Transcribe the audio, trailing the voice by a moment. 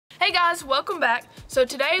Hey guys, welcome back. So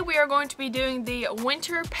today we are going to be doing the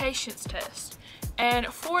winter patience test. And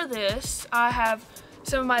for this, I have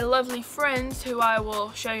some of my lovely friends who I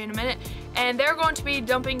will show you in a minute. And they're going to be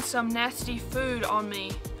dumping some nasty food on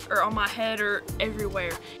me, or on my head, or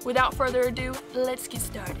everywhere. Without further ado, let's get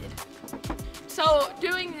started. So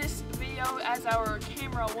doing this video as our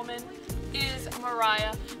camera woman is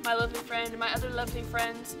Mariah, my lovely friend, and my other lovely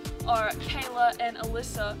friends are Kayla and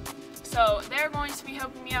Alyssa. So they're going to be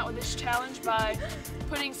helping me out with this challenge by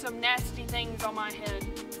putting some nasty things on my head.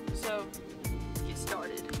 So let's get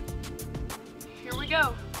started. Here we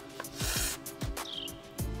go.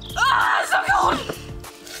 Ah, it's so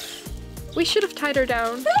cold! We should have tied her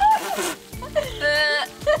down.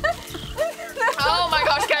 Oh my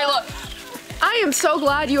gosh, Kayla. I am so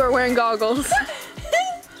glad you are wearing goggles.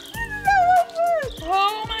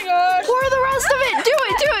 Oh my gosh. Pour the rest of it. Do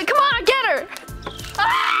it. Come on, get her.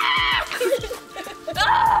 Ah!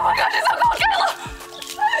 Oh my gosh, it's so cold, Kayla!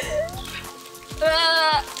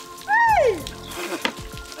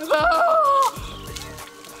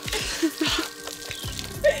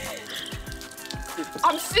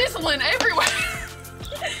 I'm sizzling everywhere.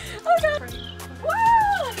 Oh god.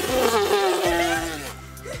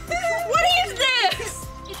 What is this?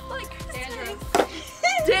 It's like dandruff.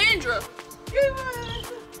 Dandruff.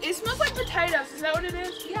 It smells like potatoes. Is that what it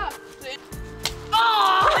is? Yeah.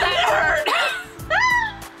 Oh, that hurt.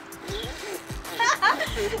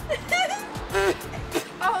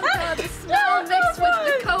 Oh god, the smell mixed with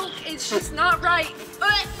the Coke is just not right.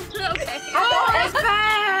 Okay. Oh, it's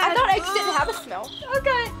bad. I thought eggs didn't have a smell.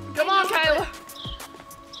 Okay. Come on, Kayla.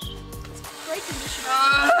 Great conditioner. I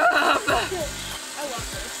love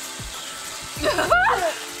this.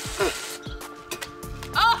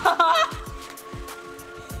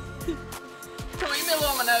 Come on, give me a little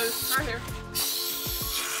on my nose. Right here.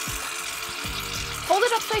 Hold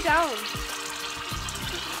it upside down.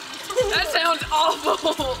 That sounds awful.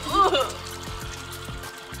 Ugh.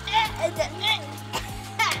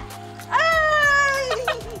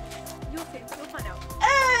 You'll find out.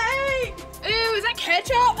 Ew, is that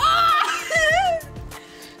ketchup? Ah!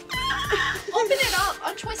 Open it up.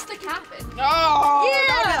 Untwist the cap and Oh,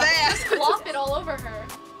 don't do that. just plop it all over her.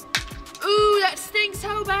 Ooh, that stinks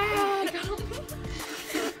so bad.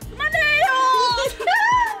 My nails.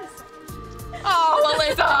 Oh,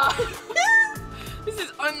 Alyssa. This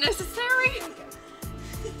is unnecessary.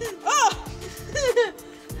 Oh.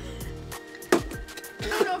 I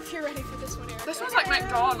don't know if you're ready for this one, Eric. That smells like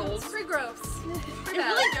McDonald's. It's pretty gross. It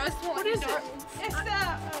really does smell What like is it? McDonald's. It's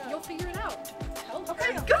You'll figure it out.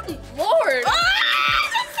 Okay. Good lord! Ah,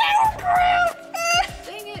 it's so gross.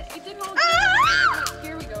 Dang it, it didn't all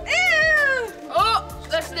Here we go. Oh,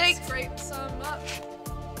 that stinks. Scrape some up.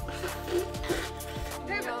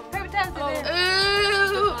 Paper towels Oh. in there.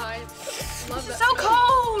 Ooh, Divine. Love this is that so smell.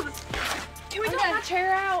 cold. Can we Okay. get my chair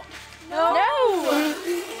out? No.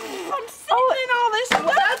 I'm sitting in all this stuff.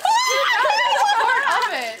 That's part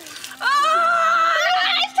of it.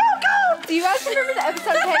 Ah, it's so cold. Do you guys remember the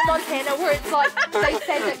episode of Hannah Montana where it's like they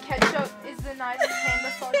say that ketchup is the nicest hand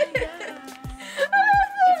massage?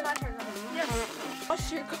 It's my turn. Yes.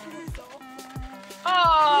 Wash your goggles off.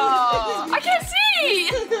 Oh, I can't see.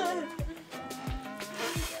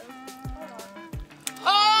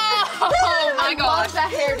 Oh my Love gosh.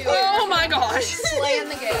 that hairdo. Oh my gosh. Slaying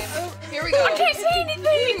the game. Here we go. I can't see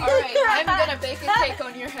anything. Alright, I'm gonna bake a cake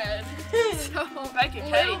on your head. So, Bake a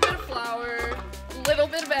little cake. bit of flour, little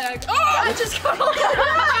bit of egg. Oh! I just got all over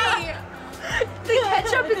me. The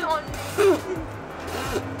ketchup is on me.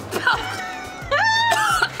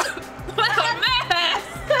 What a mess.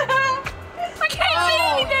 I can't see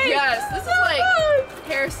Oh, anything. yes, this is like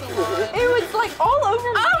hair salon. It was like all over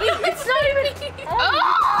me. It's not even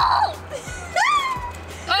Oh!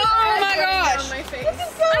 Oh my gosh. on my face. I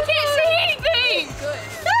can't see anything. Good.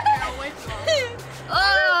 Here, I'll wipe it off.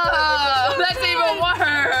 Oh, that's even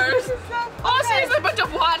worse. Oh, seriously, a bunch of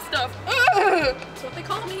white stuff. Ugh. That's what they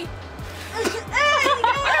call me. I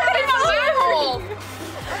got it in my mouth.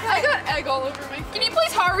 I got egg all over my face. Can you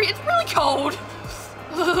please hurry? It's really cold.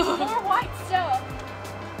 More white stuff.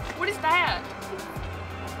 What is that?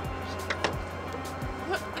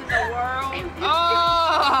 What in the world?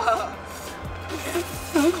 Oh.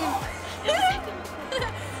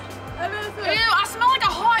 Ew, I smell like a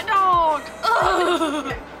hot dog.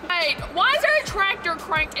 Ugh. Hey, why is there a tractor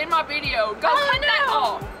cranked in my video? Go cut that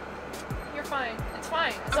off. You're fine. It's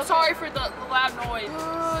fine. It's I'm okay. sorry for the loud noise.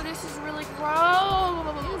 Oh, this is really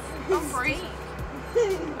gross. I'm freezing.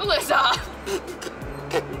 Alyssa.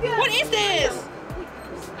 What is this?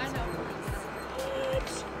 I know.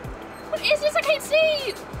 What is this? I can't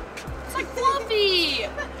see. It's like fluffy.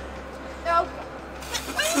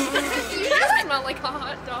 like a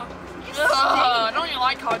hot dog. I don't even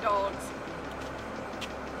like hot dogs.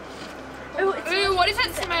 Ooh, what is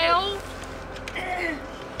that smell?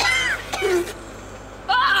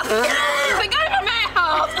 I got it in my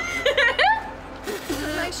mouth.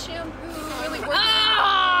 Nice shampoo. Really working.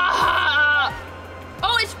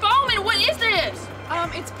 Oh, it's foaming. What is this?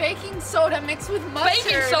 It's baking soda mixed with mustard.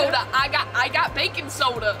 Baking soda. I got baking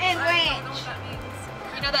soda. And I don't know what that means.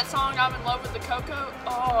 You know that song, I'm in love with the cocoa?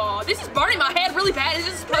 Oh, this is burning my head really bad. Is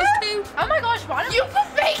this supposed to? Oh my gosh, why don't You put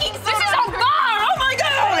baking soda. This is on fire! Oh my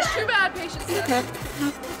gosh! Too bad, patience.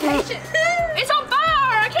 patient? It's on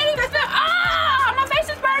fire! I can't even feel. Ah! My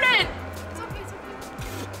face is burning! It's okay, it's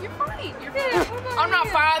okay. You're fine. You're fine. I'm not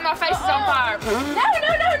fire. My face is on fire. No.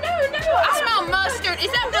 I smell mustard.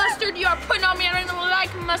 Is that mustard you are putting on me? I don't even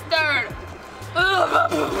like mustard.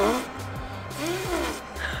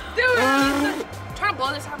 Dude, I'm trying to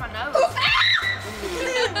blow this out of my nose.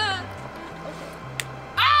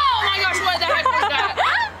 Oh my gosh, what the heck was that?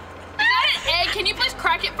 Is that an egg? Can you please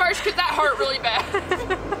crack it first? Because that hurt really bad.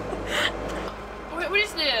 Wait, what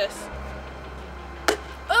is this?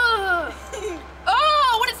 Oh,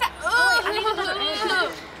 what is that? Oh,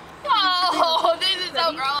 this is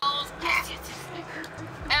so gross.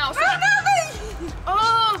 Ow.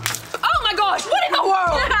 Oh my gosh, what in the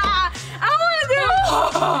world? I want to do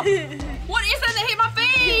it. What is that hit my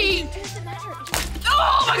feet?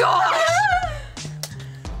 Oh my gosh.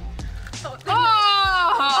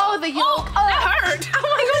 Oh, the yolk. Oh, that hurt. Oh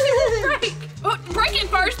my gosh, it will break. Oh, break it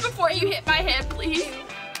first before you hit my head, please.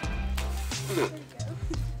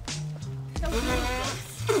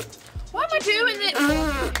 Why am I doing this?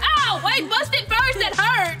 Ow, wait, bust it first, that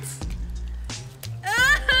hurts.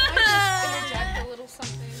 Interject a little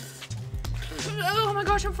something. Oh my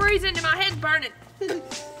gosh, I'm freezing and my head's burning.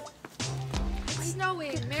 It's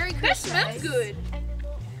snowing. Merry That Christmas. smells good.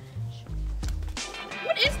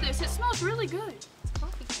 What is this? It smells really good. It's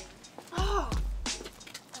coffee cream. Oh,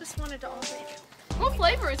 Just wanted to offer. what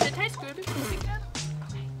flavor is it? It tastes good.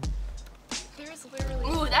 There's literally.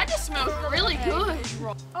 Ooh, that just smells really good.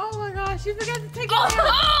 Oh my gosh, you forgot to take it Oh, out. what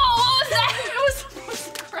was that? It was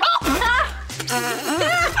supposed to crack.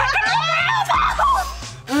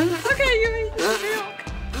 Okay, you eat the milk.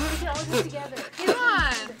 We can all do it together. Come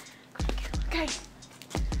on. Okay.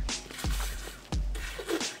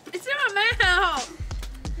 It's in my mouth.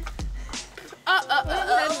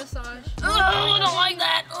 Head massage. Oh, I don't like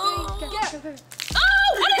that. Oh,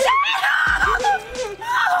 what is that?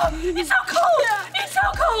 It's so cold. It's so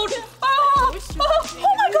cold. Oh my gosh.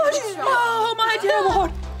 Oh my dear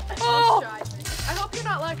Lord. Oh, I hope you're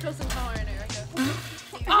not lactose intolerant, Erica.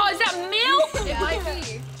 oh, is that milk? It might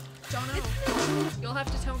be. Don't know. You'll have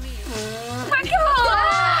to tell me. Oh my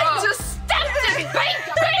God. Just stepped in baked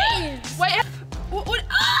beans. Wait, what is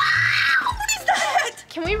that?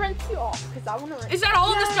 Can we rinse you off? Because I want to rinse. Is that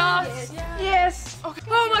all the stuff? Yes. Okay.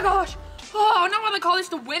 Oh my gosh. Oh, now why they call this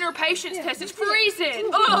the winter patience test. It's freezing.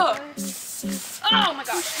 Ugh. Oh my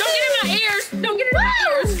gosh. Don't get in my ears. Don't get in my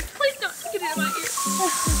ears. Please don't get in my ears.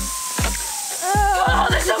 Oh,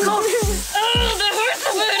 that's so cold. Oh, that hurts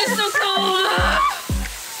so bad. It's so cold.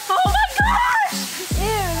 Oh my gosh.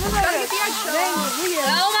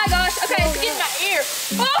 Oh my gosh. Okay, it's getting my ear.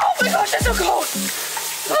 Oh my gosh, that's so cold.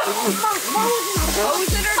 I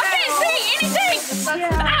can't see anything.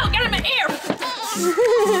 Ow, get in my ear.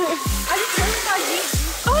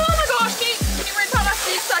 Oh my gosh, can you rinse out my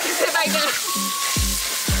feet so I can sit back down?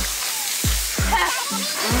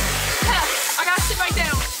 I gotta sit back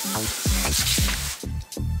down.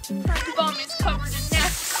 My bum is covered in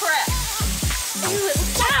nasty crap.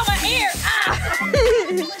 Ow, my ear! Ah!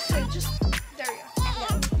 Just there you go.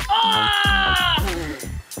 Ah!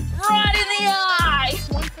 Right in the eye!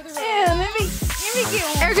 One for the road. Yeah, let me get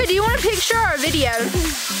one. Erica, do you want a picture or a video?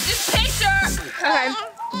 This picture! Okay.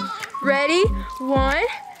 Ready? 1,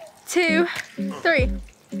 2, 3.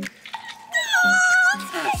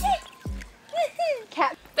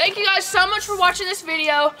 Cat. Thank you guys so much for watching this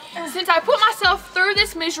video. Since I put myself through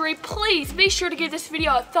this misery, please be sure to give this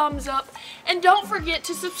video a thumbs up. And don't forget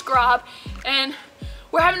to subscribe. And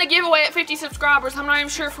we're having a giveaway at 50 subscribers. I'm not even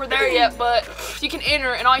sure if we're there yet, but you can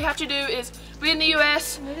enter. And all you have to do is be in the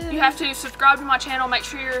US. You have to subscribe to my channel. Make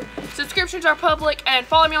sure your subscriptions are public. And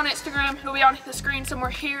follow me on Instagram. It'll be on the screen somewhere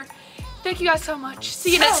here. Thank you guys so much.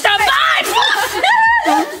 See you next time. Bye!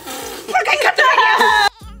 Okay, cut the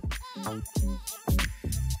video.